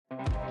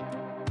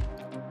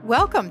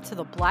Welcome to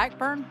the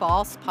Blackburn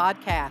Boss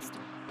Podcast,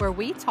 where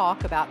we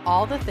talk about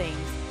all the things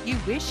you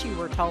wish you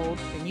were told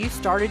when you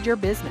started your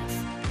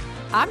business.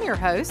 I'm your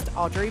host,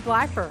 Audrey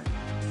Blackburn,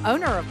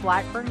 owner of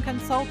Blackburn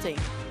Consulting,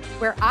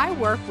 where I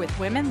work with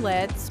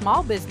women-led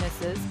small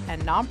businesses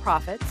and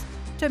nonprofits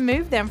to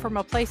move them from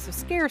a place of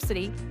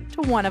scarcity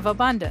to one of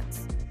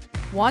abundance.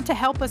 Want to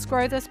help us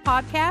grow this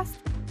podcast?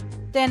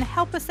 Then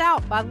help us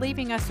out by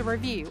leaving us a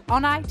review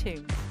on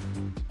iTunes.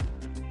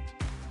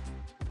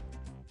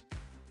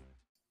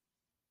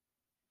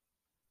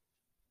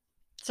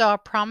 So I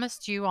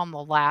promised you on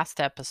the last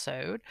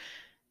episode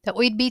that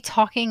we'd be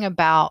talking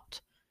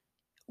about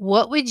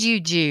what would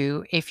you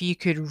do if you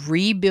could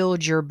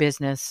rebuild your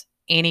business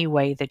any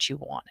way that you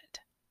wanted.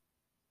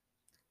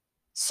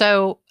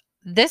 So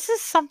this is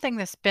something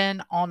that's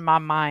been on my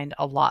mind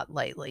a lot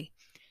lately.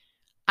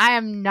 I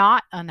am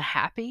not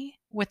unhappy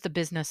with the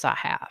business I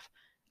have.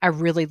 I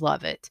really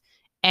love it.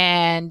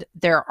 And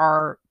there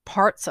are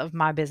parts of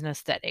my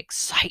business that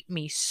excite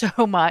me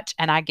so much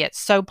and I get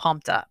so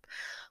pumped up.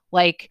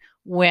 Like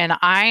when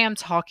I am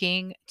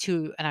talking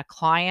to a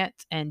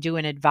client and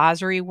doing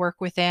advisory work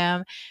with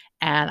them,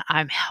 and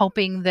I'm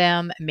helping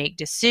them make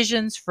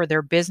decisions for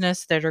their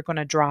business that are going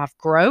to drive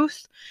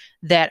growth,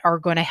 that are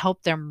going to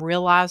help them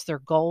realize their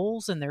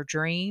goals and their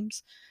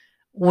dreams.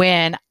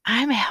 When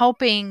I'm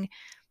helping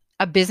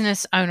a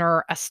business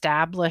owner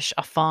establish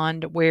a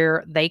fund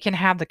where they can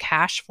have the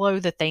cash flow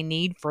that they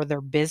need for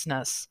their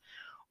business,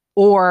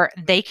 or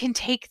they can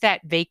take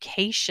that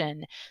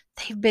vacation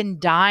they've been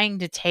dying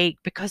to take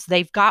because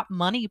they've got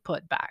money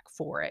put back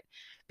for it,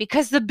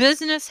 because the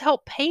business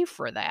helped pay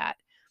for that.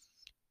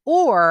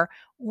 Or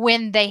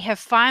when they have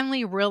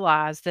finally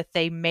realized that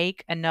they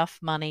make enough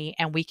money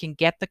and we can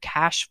get the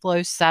cash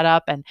flow set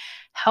up and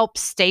help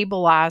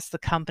stabilize the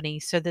company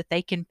so that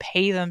they can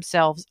pay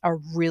themselves a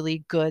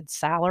really good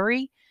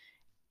salary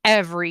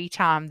every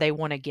time they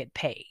want to get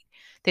paid.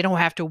 They don't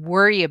have to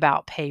worry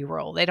about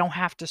payroll. They don't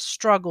have to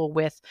struggle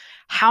with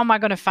how am I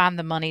going to find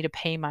the money to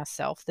pay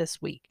myself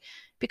this week?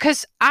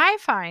 Because I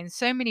find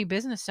so many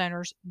business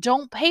owners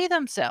don't pay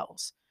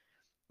themselves.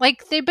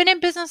 Like they've been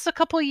in business a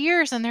couple of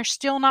years and they're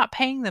still not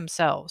paying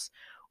themselves.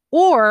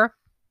 Or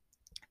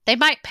they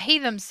might pay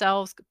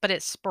themselves, but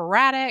it's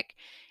sporadic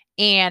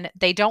and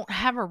they don't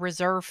have a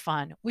reserve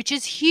fund, which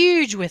is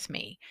huge with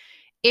me.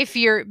 If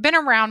you've been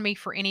around me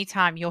for any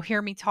time, you'll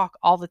hear me talk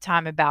all the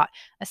time about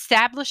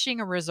establishing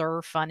a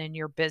reserve fund in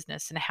your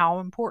business and how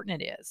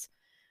important it is.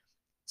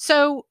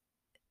 So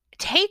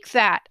take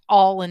that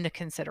all into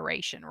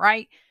consideration,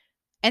 right?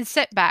 And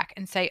sit back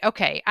and say,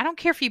 okay, I don't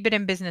care if you've been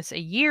in business a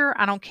year.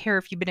 I don't care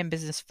if you've been in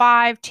business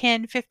 5,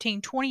 10,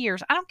 15, 20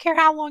 years. I don't care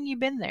how long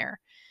you've been there.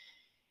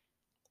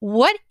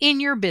 What in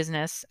your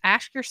business,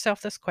 ask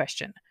yourself this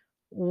question,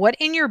 what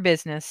in your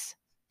business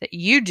that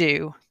you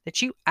do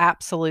that you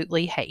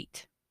absolutely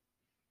hate?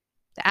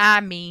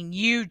 I mean,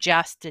 you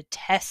just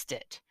detest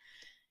it.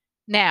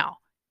 Now,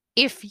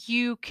 if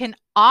you can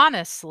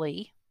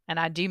honestly, and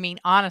I do mean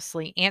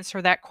honestly,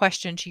 answer that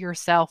question to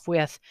yourself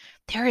with,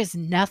 there is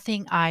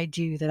nothing I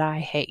do that I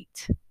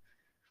hate,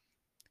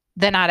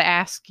 then I'd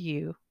ask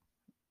you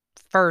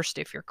first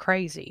if you're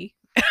crazy,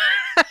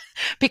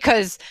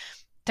 because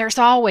there's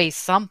always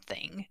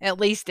something,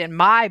 at least in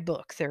my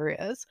book, there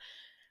is.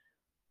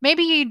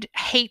 Maybe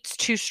hate's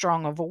too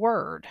strong of a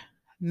word.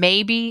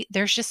 Maybe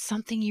there's just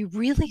something you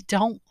really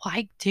don't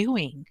like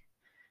doing.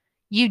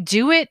 You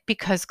do it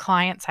because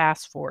clients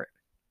ask for it.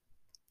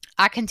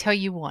 I can tell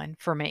you one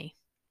for me,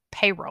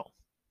 payroll.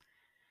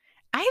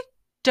 I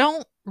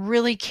don't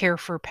really care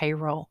for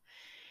payroll.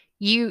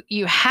 You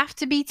have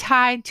to be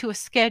tied to a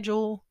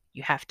schedule.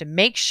 You have to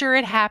make sure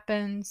it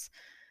happens.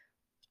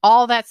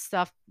 All that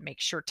stuff, make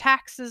sure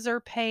taxes are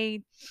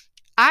paid.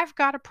 I've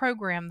got a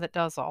program that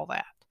does all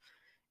that.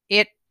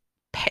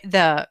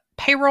 The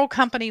payroll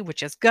company,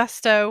 which is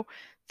Gusto,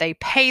 they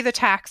pay the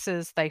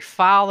taxes, they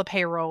file the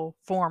payroll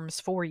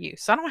forms for you.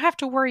 So I don't have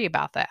to worry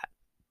about that.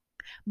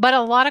 But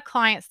a lot of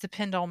clients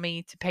depend on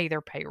me to pay their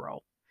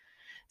payroll.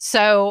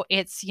 So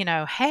it's,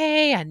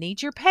 hey, I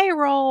need your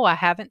payroll. I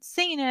haven't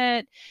seen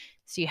it.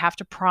 So you have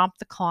to prompt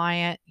the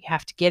client. You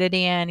have to get it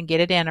in and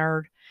get it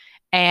entered.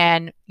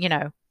 And,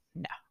 no,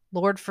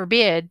 Lord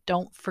forbid,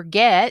 don't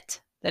forget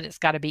that it's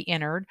got to be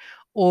entered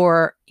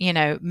or,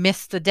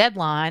 miss the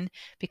deadline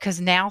because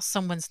now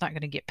someone's not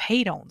going to get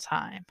paid on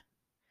time.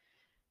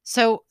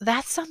 So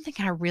that's something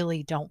I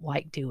really don't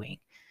like doing.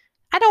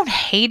 I don't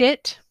hate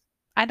it.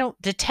 I don't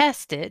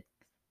detest it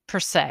per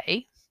se.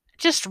 I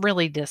just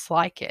really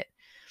dislike it.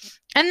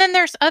 And then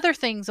there's other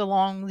things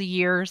along the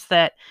years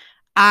that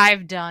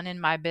I've done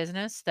in my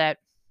business that,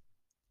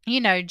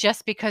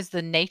 just because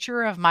the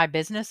nature of my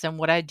business and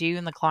what I do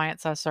and the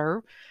clients I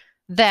serve,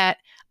 that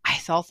I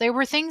thought they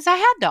were things I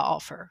had to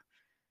offer.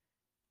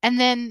 And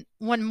then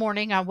one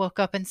morning I woke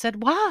up and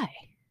said, why?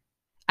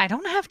 I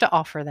don't have to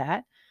offer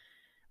that.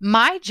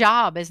 My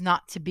job is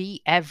not to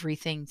be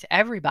everything to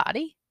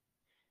everybody.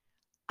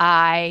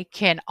 I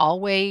can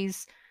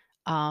always,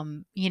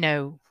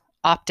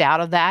 opt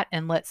out of that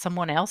and let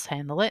someone else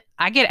handle it.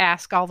 I get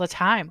asked all the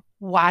time,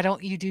 Why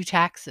don't you do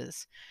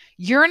taxes?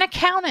 You're an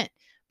accountant,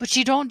 but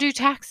you don't do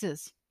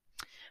taxes.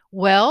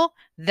 Well,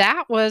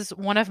 that was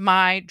one of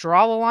my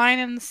draw the line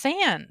in the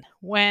sand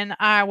when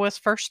I was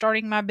first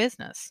starting my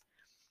business.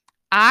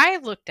 I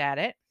looked at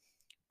it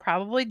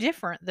probably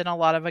different than a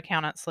lot of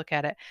accountants look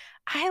at it.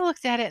 I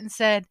looked at it and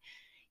said,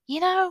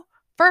 you know,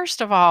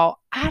 first of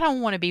all, I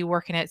don't want to be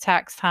working at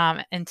tax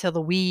time until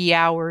the wee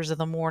hours of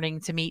the morning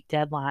to meet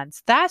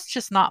deadlines. That's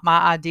just not my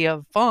idea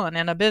of fun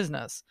in a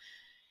business.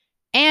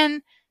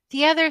 And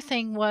the other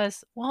thing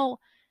was, well,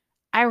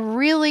 I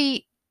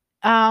really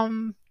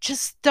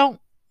just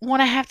don't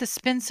want to have to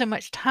spend so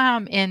much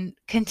time in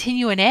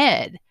continuing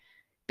ed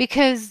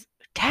because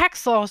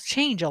tax laws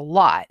change a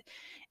lot.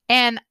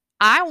 And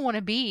I want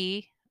to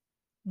be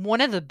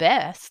one of the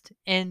best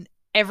in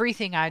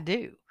everything I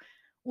do.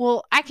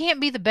 Well, I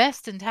can't be the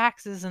best in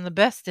taxes and the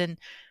best in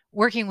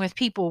working with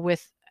people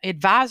with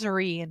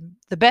advisory and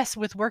the best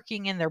with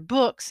working in their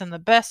books and the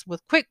best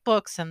with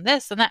QuickBooks and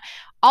this and that.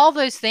 All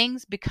those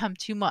things become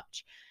too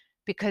much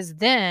because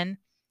then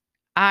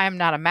I'm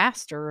not a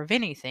master of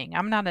anything.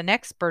 I'm not an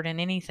expert in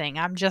anything.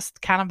 I'm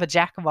just kind of a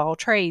jack of all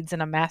trades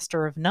and a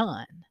master of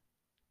none,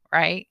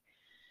 right?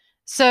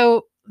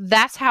 So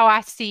that's how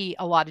I see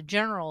a lot of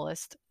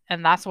generalists,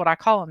 and that's what I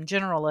call them,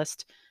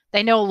 generalists.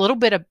 They know a little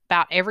bit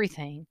about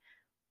everything,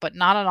 but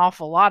not an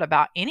awful lot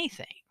about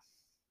anything.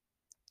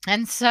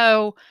 And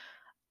so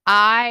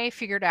I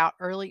figured out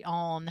early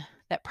on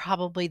that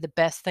probably the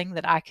best thing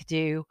that I could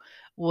do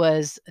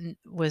was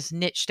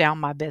niche down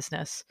my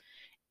business.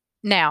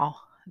 Now,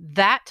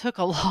 that took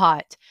a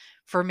lot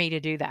for me to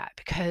do that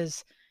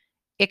because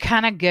it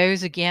kind of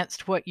goes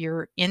against what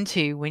you're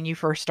into when you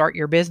first start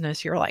your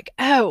business. You're like,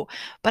 "Oh,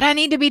 but I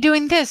need to be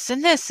doing this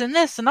and this and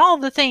this and all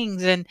the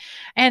things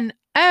and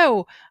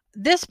oh,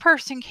 this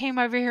person came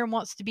over here and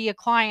wants to be a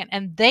client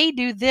and they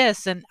do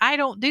this and I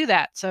don't do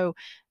that. So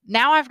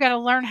now I've got to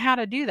learn how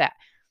to do that."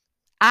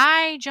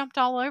 I jumped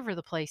all over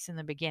the place in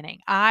the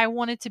beginning. I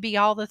wanted to be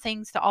all the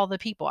things to all the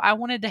people. I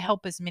wanted to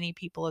help as many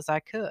people as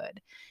I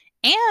could.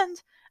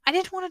 And I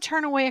didn't want to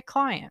turn away a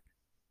client.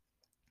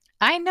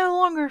 I no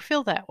longer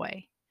feel that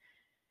way.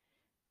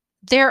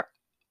 There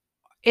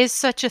is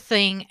such a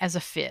thing as a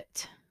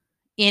fit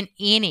in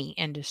any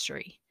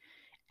industry.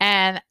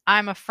 And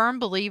I'm a firm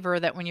believer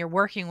that when you're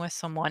working with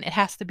someone, it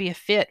has to be a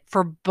fit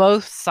for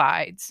both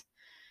sides.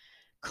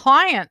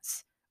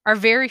 Clients are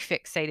very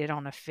fixated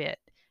on a fit,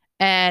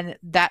 and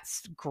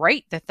that's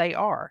great that they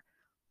are.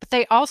 But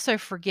they also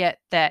forget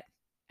that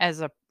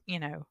as a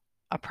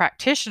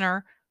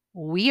practitioner,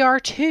 we are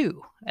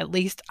too. At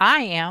least I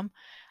am.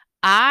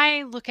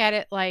 I look at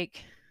it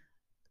like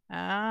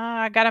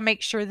I got to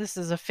make sure this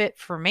is a fit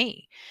for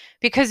me.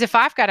 Because if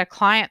I've got a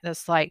client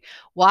that's like,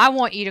 well, I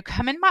want you to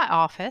come in my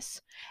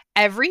office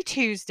every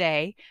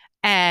Tuesday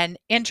and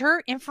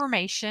enter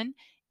information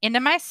into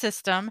my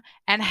system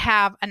and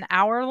have an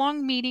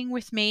hour-long meeting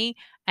with me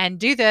and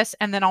do this.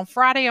 And then on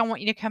Friday, I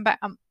want you to come back.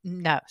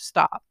 No,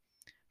 stop.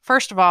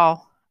 First of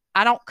all,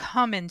 I don't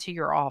come into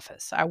your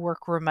office. I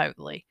work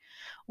remotely.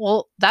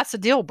 Well, that's a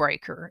deal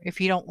breaker if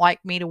you don't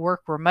like me to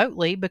work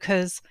remotely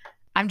because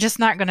I'm just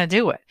not going to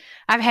do it.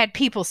 I've had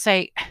people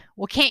say,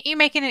 well, can't you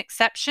make an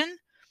exception?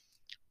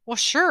 Well,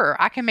 sure,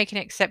 I can make an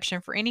exception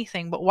for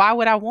anything, but why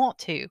would I want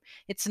to?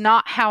 It's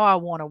not how I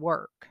want to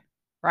work,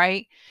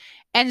 right?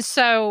 And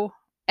so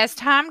as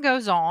time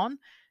goes on,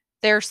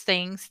 there's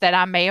things that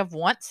I may have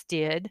once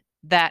did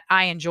that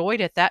I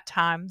enjoyed at that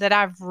time that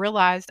I've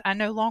realized I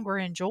no longer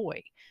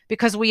enjoy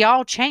because we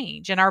all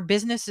change and our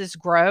businesses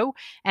grow.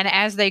 And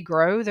as they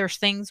grow, there's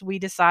things we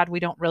decide we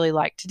don't really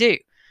like to do.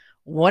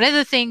 One of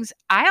the things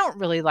I don't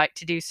really like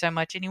to do so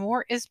much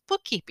anymore is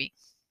bookkeeping.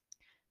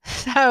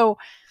 So,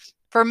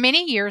 for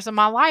many years of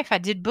my life, I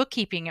did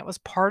bookkeeping. It was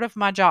part of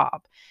my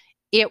job.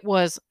 It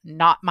was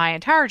not my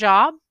entire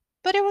job,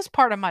 but it was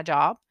part of my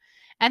job.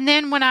 And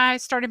then when I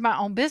started my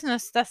own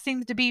business, that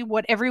seemed to be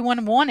what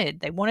everyone wanted.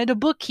 They wanted a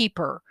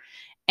bookkeeper.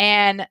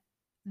 And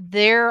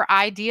their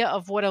idea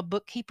of what a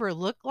bookkeeper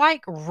looked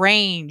like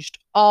ranged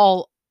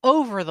all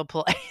over the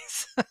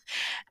place.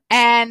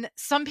 And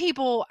some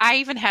people, I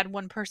even had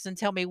one person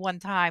tell me one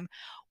time,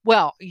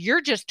 well,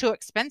 you're just too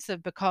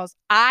expensive because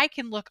I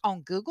can look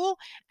on Google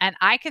and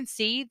I can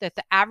see that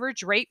the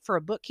average rate for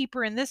a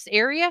bookkeeper in this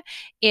area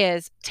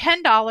is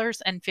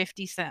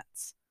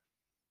 $10.50.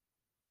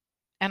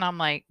 And I'm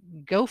like,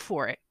 go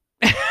for it.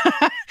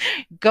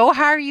 Go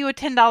hire you a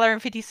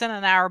 $10.50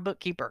 an hour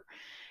bookkeeper.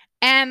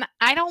 And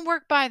I don't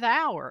work by the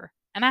hour,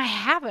 and I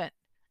haven't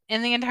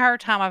in the entire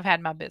time I've had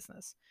my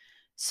business.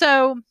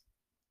 So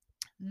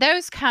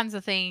those kinds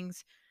of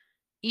things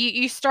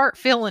you start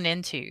feeling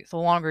into the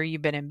longer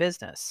you've been in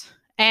business.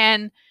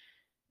 And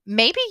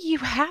maybe you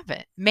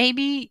haven't.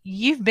 Maybe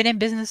you've been in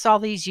business all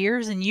these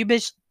years and you've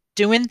been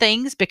doing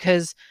things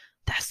because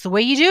that's the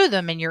way you do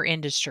them in your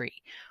industry,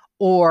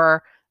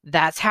 or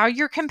that's how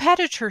your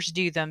competitors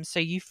do them.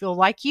 So you feel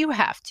like you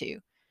have to.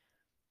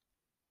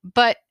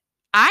 But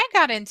I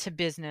got into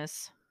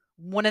business.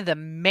 One of the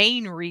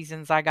main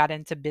reasons I got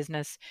into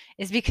business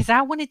is because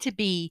I wanted to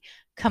be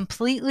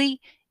completely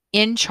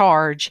in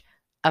charge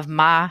of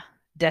my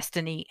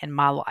destiny and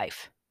my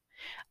life.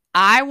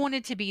 I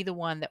wanted to be the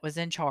one that was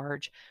in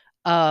charge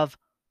of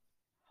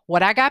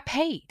what I got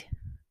paid.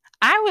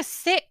 I was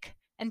sick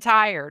and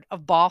tired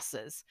of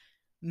bosses,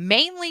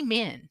 mainly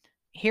men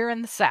here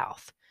in the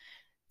South,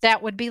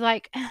 that would be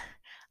like,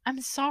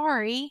 I'm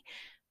sorry,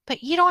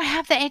 but you don't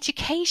have the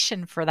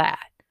education for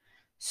that.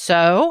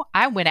 So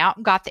I went out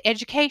and got the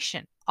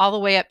education all the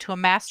way up to a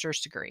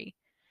master's degree.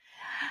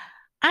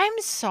 I'm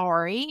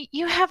sorry,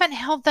 you haven't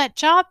held that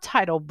job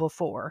title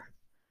before.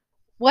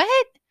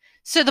 What?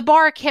 So the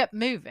bar kept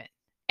moving.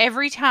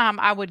 Every time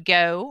I would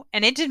go,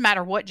 and it didn't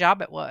matter what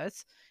job it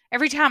was,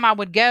 every time I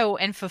would go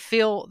and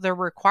fulfill the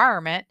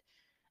requirement,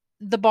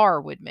 the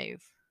bar would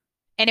move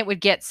and it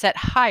would get set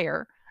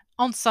higher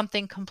on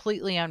something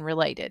completely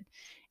unrelated.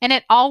 And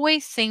it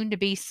always seemed to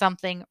be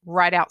something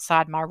right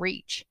outside my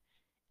reach.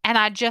 And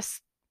I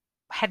just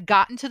had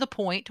gotten to the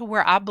point to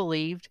where I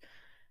believed,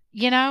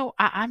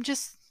 I'm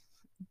just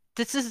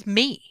this is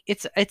me.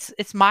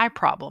 It's my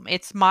problem.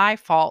 It's my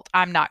fault.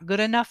 I'm not good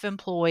enough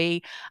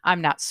employee.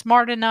 I'm not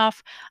smart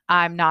enough.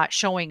 I'm not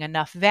showing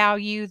enough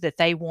value that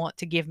they want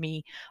to give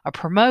me a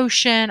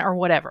promotion or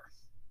whatever.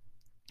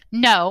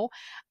 No,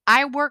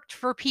 I worked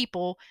for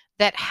people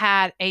that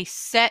had a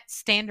set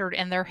standard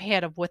in their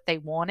head of what they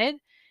wanted,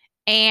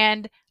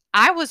 and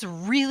I was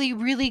really,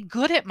 really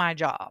good at my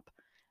job.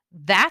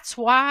 That's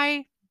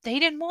why they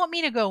didn't want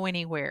me to go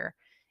anywhere.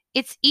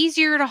 It's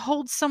easier to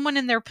hold someone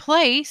in their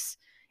place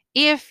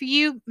if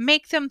you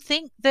make them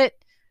think that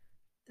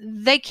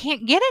they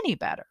can't get any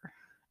better.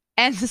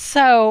 And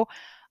so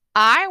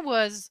I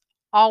was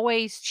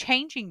always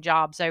changing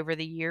jobs over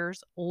the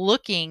years,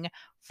 looking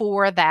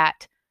for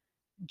that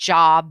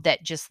job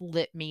that just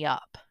lit me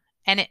up,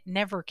 and it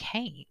never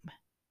came.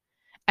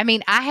 I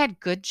mean, I had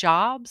good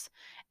jobs,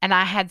 and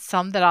I had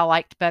some that I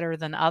liked better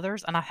than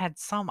others, and I had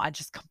some I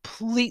just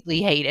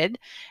completely hated,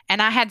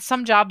 and I had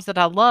some jobs that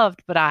I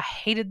loved, but I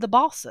hated the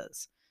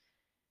bosses.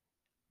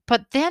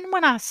 But then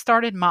when I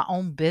started my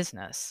own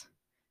business,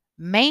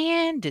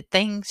 man, did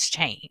things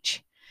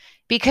change.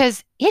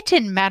 Because it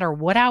didn't matter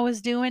what I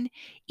was doing,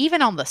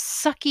 even on the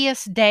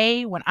suckiest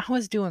day when I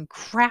was doing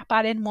crap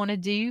I didn't want to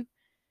do,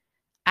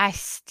 I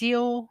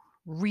still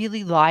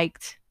really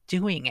liked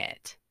doing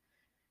it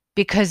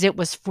because it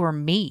was for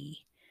me.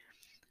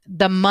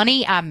 The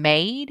money I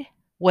made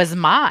was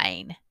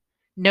mine.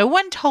 No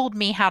one told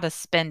me how to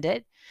spend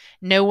it.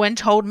 No one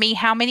told me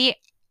how many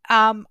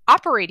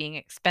operating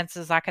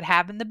expenses I could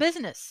have in the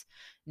business.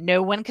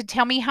 No one could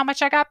tell me how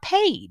much I got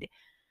paid.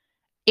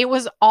 It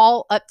was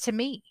all up to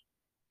me.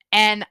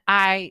 And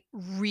I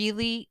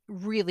really,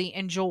 really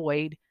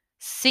enjoyed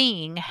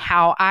seeing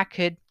how I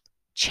could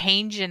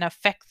change and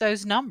affect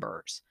those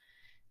numbers.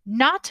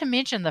 Not to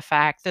mention the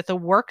fact that the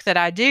work that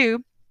I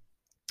do,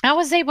 I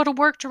was able to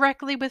work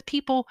directly with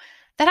people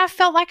that I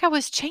felt like I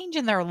was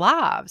changing their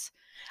lives.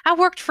 I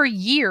worked for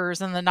years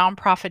in the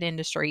nonprofit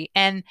industry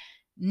and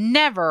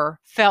never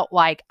felt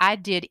like I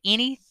did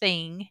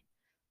anything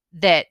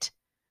that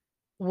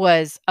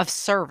was of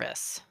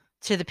service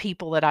to the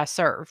people that I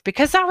serve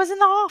because I was in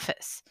the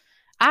office.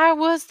 I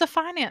was the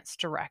finance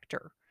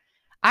director.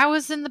 I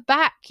was in the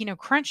back,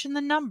 crunching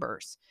the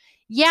numbers.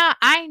 Yeah,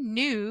 I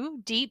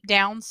knew deep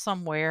down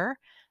somewhere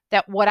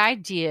that what I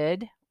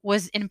did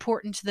was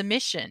important to the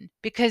mission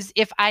because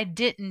if I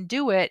didn't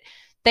do it,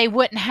 they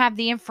wouldn't have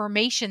the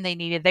information they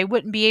needed. They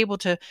wouldn't be able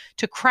to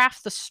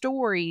craft the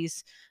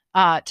stories,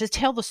 to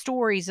tell the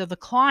stories of the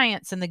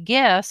clients and the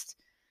guests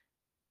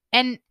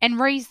and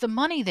raise the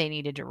money they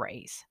needed to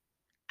raise.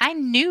 I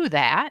knew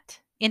that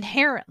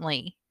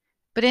inherently,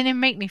 but it didn't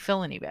make me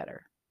feel any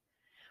better.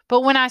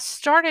 But when I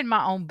started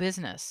my own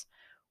business,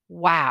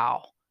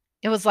 wow,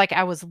 it was like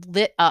I was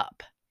lit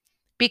up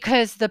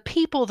because the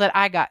people that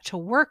I got to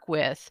work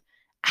with,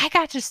 I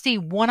got to see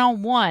one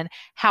on one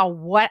how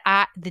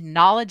the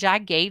knowledge I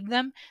gave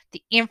them,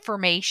 the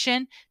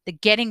information, the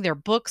getting their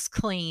books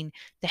clean,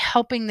 the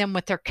helping them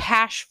with their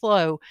cash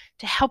flow,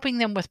 to helping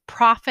them with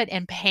profit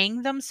and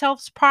paying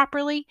themselves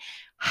properly,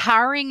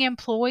 hiring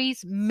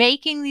employees,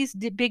 making these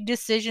big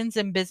decisions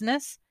in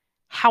business,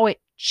 how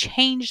it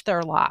changed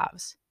their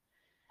lives.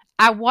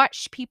 I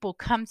watched people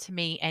come to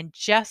me, and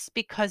just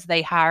because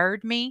they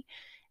hired me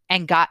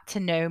and got to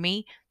know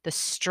me, the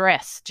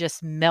stress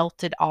just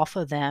melted off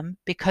of them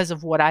because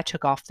of what I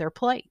took off their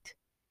plate.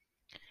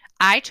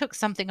 I took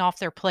something off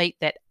their plate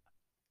that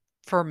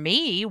for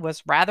me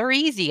was rather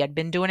easy. I'd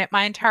been doing it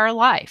my entire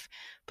life,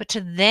 but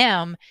to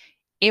them,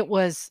 it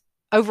was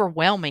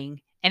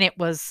overwhelming and it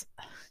was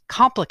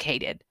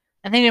complicated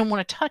and they didn't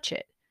want to touch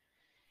it.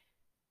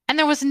 And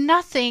there was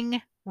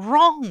nothing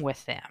wrong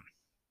with them.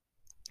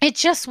 It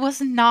just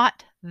was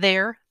not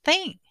their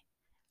thing.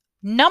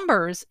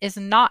 Numbers is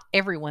not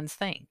everyone's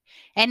thing.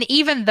 And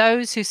even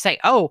those who say,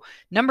 oh,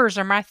 numbers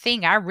are my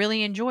thing, I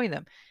really enjoy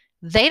them,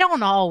 they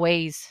don't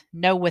always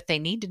know what they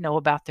need to know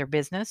about their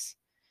business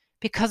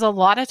because a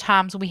lot of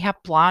times we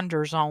have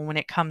blinders on when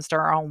it comes to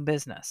our own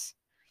business.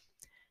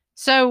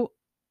 So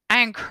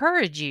I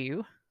encourage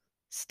you,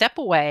 step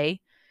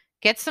away,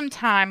 get some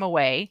time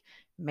away,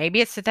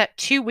 Maybe it's that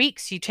 2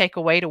 weeks you take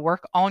away to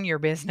work on your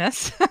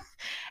business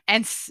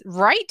and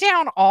write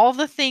down all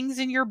the things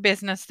in your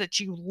business that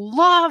you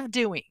love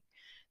doing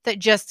that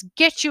just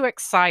get you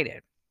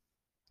excited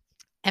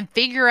and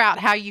figure out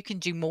how you can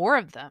do more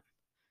of them.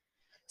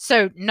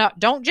 So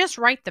don't just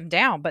write them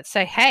down, but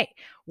say, hey,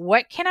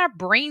 what can I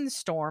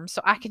brainstorm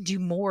so I can do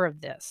more of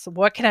this?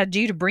 What can I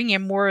do to bring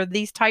in more of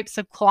these types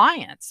of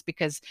clients?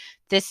 Because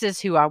this is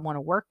who I want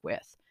to work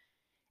with.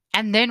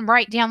 And then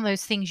write down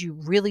those things you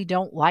really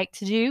don't like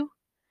to do.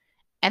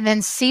 And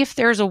then see if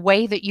there's a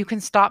way that you can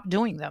stop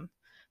doing them.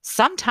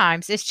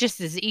 Sometimes it's just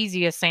as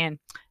easy as saying,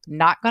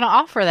 not going to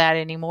offer that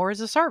anymore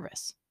as a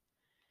service.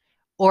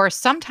 Or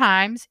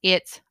sometimes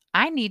it's,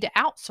 I need to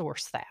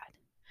outsource that.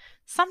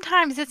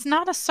 Sometimes it's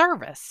not a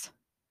service.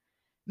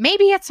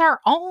 Maybe it's our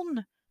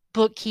own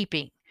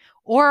bookkeeping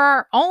or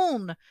our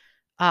own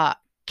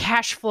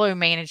cash flow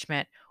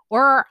management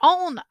or our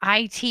own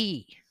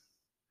IT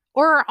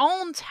or our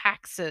own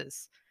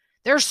taxes.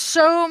 There's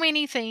so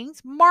many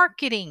things,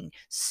 marketing,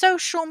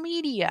 social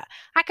media.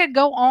 I could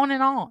go on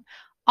and on.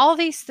 All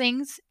these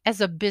things as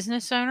a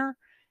business owner,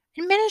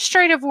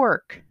 administrative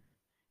work.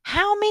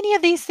 How many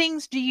of these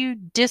things do you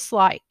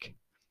dislike?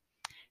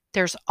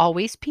 There's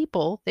always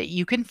people that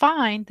you can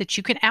find that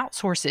you can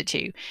outsource it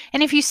to.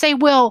 And if you say,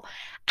 well,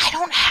 I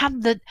don't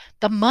have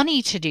the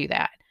money to do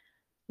that,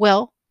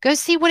 well, go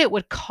see what it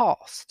would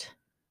cost.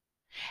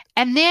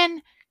 And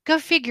then go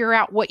figure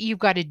out what you've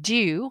got to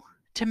do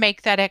to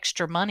make that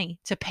extra money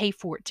to pay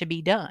for it to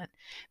be done.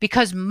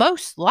 Because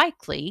most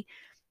likely,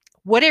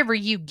 whatever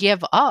you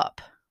give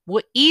up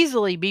will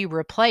easily be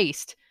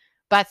replaced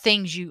by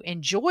things you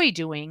enjoy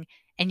doing,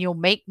 and you'll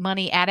make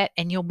money at it,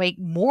 and you'll make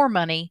more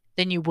money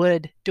than you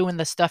would doing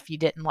the stuff you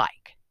didn't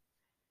like.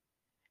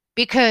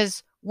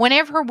 Because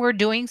whenever we're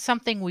doing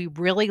something we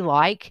really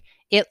like,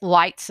 it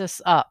lights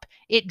us up.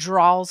 It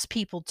draws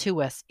people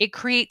to us. It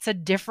creates a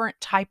different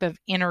type of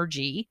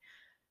energy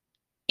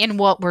in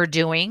what we're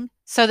doing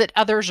so that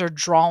others are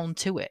drawn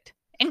to it,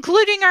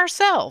 including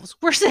ourselves.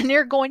 We're sitting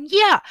there going,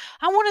 yeah,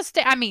 I want to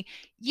stay. I mean,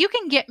 you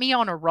can get me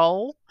on a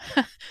roll,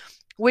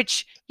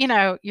 which,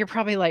 you're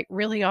probably like,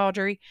 really,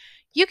 Audrey?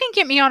 You can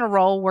get me on a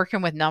roll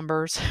working with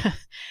numbers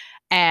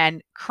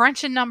and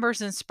crunching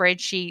numbers and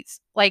spreadsheets.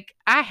 Like,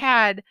 I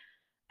had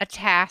a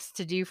task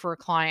to do for a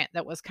client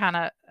that was kind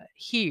of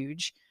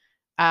huge.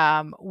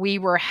 We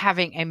were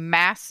having a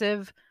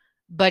massive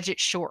budget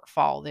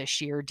shortfall this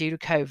year due to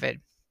COVID.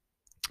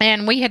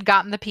 And we had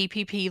gotten the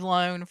PPP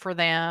loan for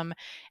them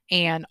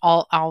and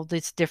all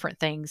these different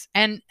things.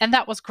 And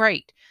that was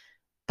great.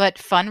 But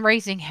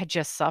fundraising had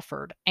just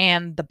suffered,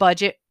 and the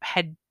budget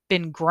had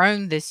been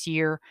grown this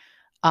year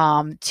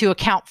to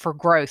account for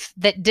growth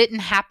that didn't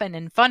happen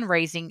in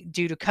fundraising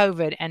due to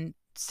COVID and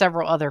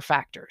several other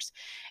factors.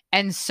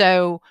 And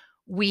so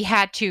we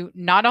had to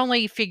not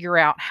only figure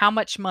out how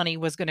much money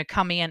was going to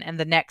come in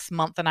the next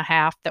month and a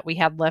half that we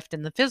had left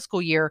in the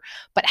fiscal year,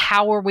 but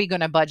how are we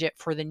going to budget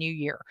for the new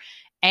year?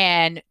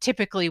 And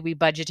typically we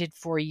budgeted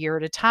for a year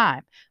at a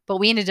time, but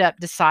we ended up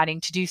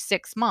deciding to do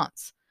 6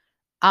 months.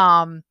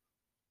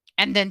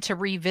 And then to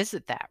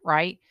revisit that,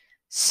 right?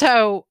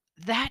 So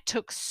that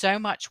took so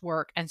much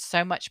work and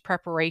so much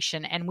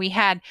preparation. And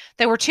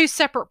there were 2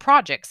 separate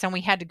projects, and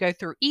we had to go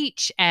through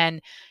each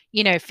and,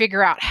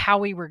 figure out how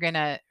we were going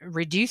to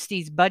reduce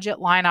these budget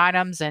line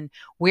items and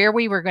where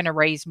we were going to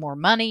raise more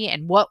money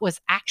and what was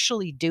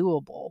actually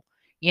doable,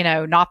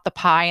 not the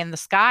pie in the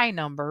sky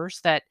numbers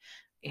that,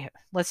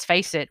 let's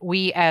face it,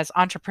 we as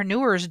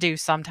entrepreneurs do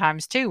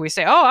sometimes too. We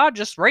say, oh, I'll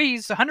just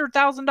raise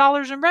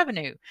 $100,000 in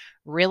revenue.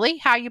 Really?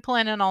 How you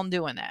planning on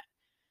doing that?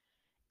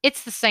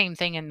 It's the same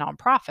thing in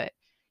nonprofit.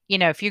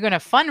 If you're going to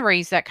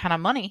fundraise that kind of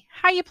money,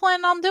 how you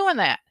planning on doing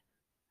that?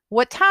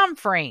 What time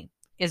frame?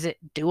 Is it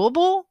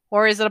doable,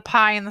 or is it a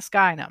pie in the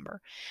sky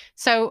number?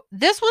 So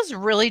this was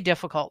really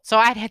difficult. So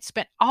I had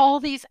spent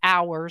all these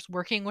hours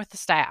working with the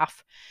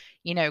staff,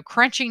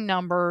 crunching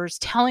numbers,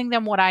 telling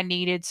them what I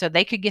needed so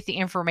they could get the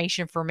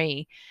information for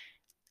me.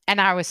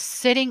 And I was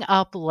sitting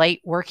up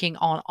late working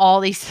on all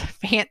these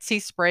fancy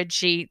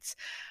spreadsheets,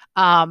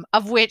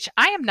 of which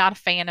I am not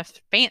a fan of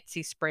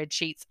fancy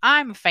spreadsheets.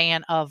 I'm a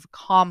fan of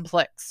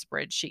complex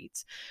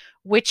spreadsheets,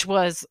 which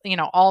was,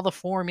 all the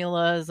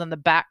formulas and the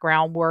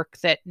background work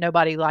that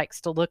nobody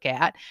likes to look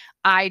at.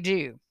 I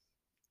do.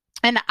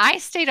 And I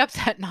stayed up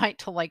that night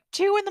till like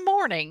 2 in the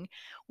morning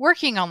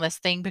working on this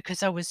thing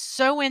because I was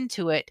so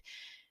into it,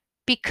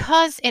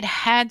 because it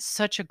had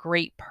such a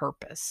great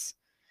purpose.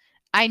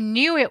 I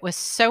knew it was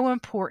so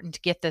important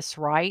to get this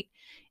right.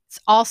 It's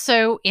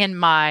also in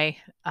my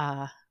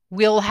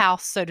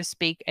wheelhouse, so to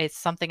speak. It's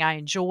something I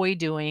enjoy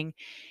doing.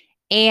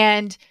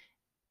 And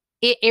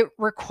it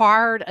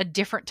required a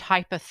different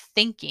type of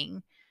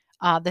thinking,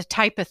 the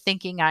type of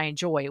thinking I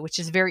enjoy, which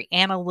is very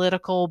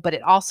analytical, but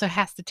it also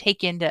has to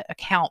take into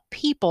account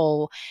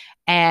people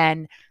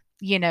and,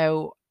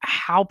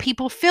 how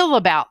people feel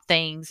about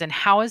things, and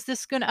how is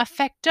this going to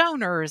affect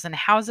donors, and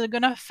how is it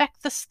going to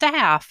affect the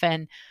staff?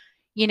 And,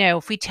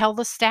 if we tell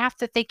the staff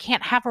that they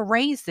can't have a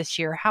raise this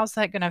year, how's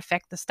that going to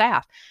affect the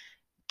staff?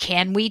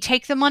 Can we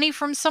take the money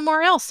from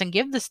somewhere else and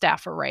give the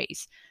staff a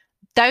raise?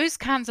 Those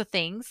kinds of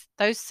things,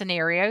 those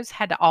scenarios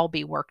had to all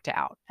be worked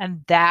out.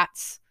 And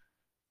that's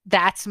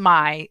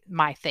my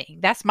thing.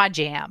 That's my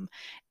jam.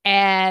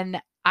 And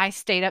I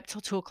stayed up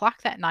till 2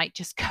 o'clock that night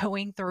just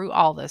going through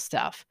all this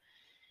stuff.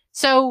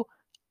 So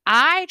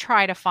I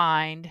try to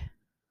find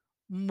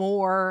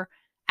more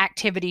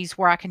activities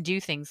where I can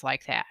do things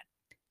like that,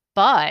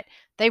 but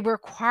they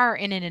require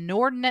an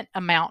inordinate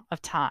amount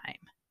of time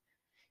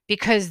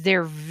because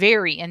they're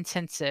very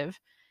intensive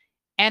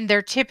and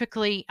they're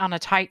typically on a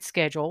tight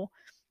schedule.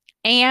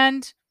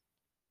 And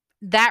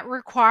that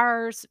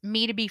requires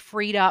me to be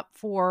freed up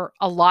for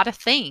a lot of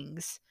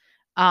things.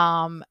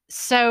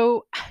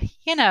 So,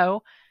 you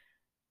know,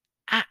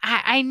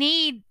 I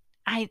need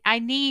I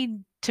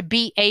need to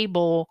be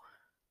able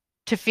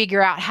to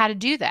figure out how to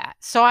do that.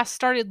 So I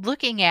started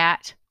looking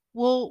at,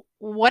 well,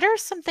 what are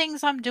some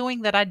things I'm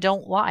doing that I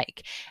don't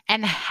like?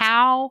 And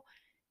how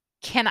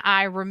can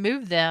I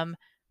remove them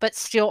but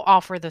still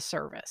offer the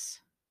service?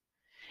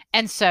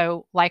 And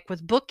so, like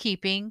with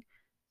bookkeeping,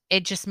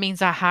 it just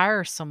means I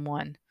hire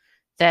someone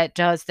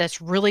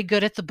that's really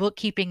good at the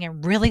bookkeeping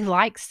and really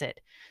likes it.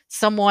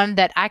 Someone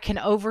that I can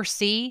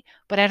oversee,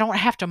 but I don't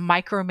have to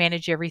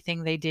micromanage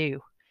everything they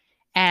do.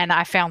 And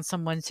I found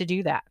someone to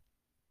do that.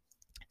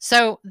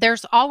 So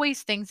there's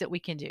always things that we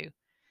can do.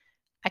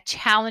 I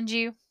challenge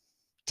you,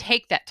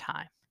 take that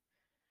time.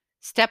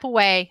 Step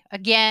away.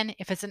 Again,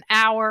 if it's an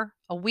hour,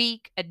 a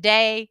week, a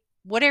day,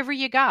 whatever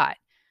you got.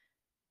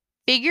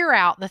 Figure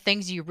out the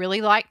things you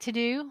really like to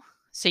do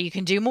so you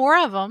can do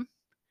more of them,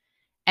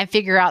 and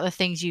figure out the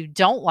things you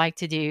don't like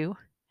to do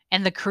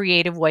and the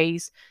creative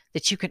ways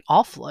that you can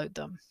offload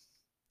them.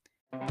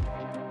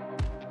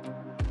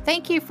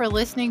 Thank you for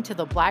listening to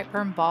the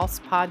Blackburn Boss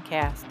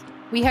podcast.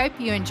 We hope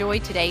you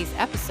enjoyed today's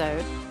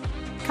episode.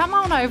 Come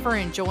on over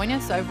and join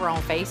us over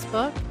on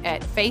Facebook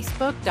at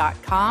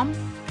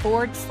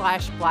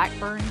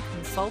facebook.com/Blackburn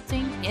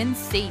Consulting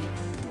NC.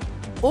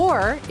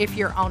 Or if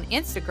you're on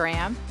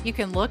Instagram, you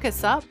can look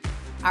us up.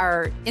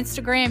 Our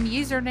Instagram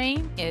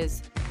username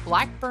is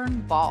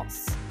Blackburn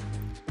Boss.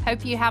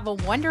 Hope you have a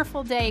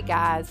wonderful day,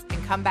 guys,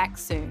 and come back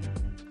soon.